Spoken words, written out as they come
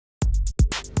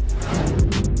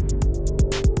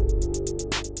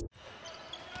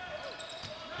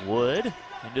Wood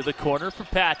into the corner for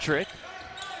Patrick.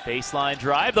 Baseline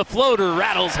drive, the floater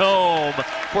rattles home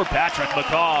for Patrick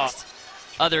McCaw.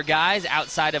 Other guys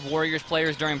outside of Warriors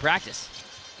players during practice.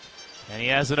 And he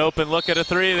has an open look at a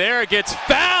three there, gets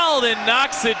fouled and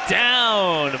knocks it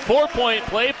down. 4-point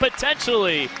play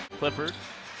potentially. Clifford,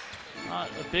 not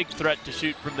a big threat to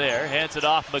shoot from there, hands it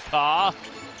off McCaw.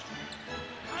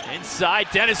 Inside,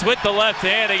 Dennis with the left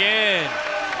hand again.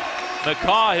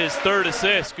 McCaw, his third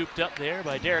assist, scooped up there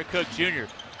by Derek Cook Jr.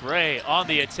 Gray on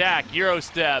the attack, Euro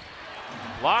step.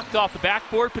 Blocked off the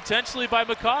backboard potentially by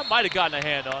McCaw, might have gotten a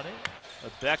hand on it.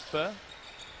 Abekba.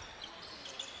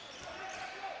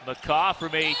 McCaw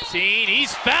from 18,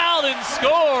 he's fouled and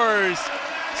scores!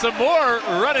 Some more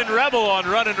running rebel on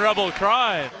running rebel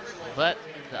crime. But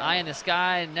the eye in the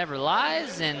sky never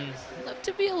lies, and looked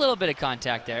to be a little bit of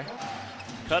contact there.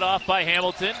 Cut off by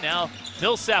Hamilton, now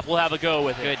Millsap will have a go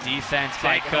with it. Good defense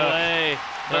by Cook.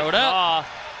 Throw it up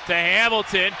to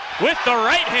Hamilton with the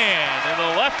right hand, and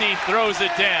the lefty throws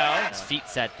it down. His feet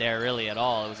set there really at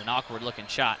all. It was an awkward looking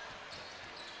shot.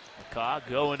 McCaw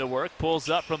going to work, pulls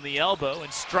up from the elbow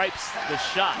and stripes the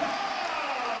shot.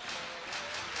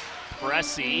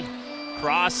 Pressy,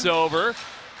 crossover,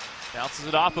 bounces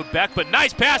it off of Beck, but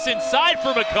nice pass inside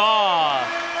for McCaw.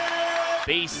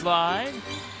 Baseline,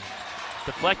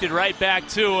 deflected right back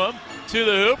to him, to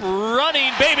the hoop,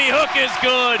 running, baby hook is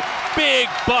good. Big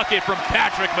bucket from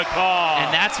Patrick McCaw.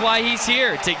 And that's why he's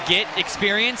here, to get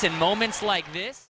experience in moments like this.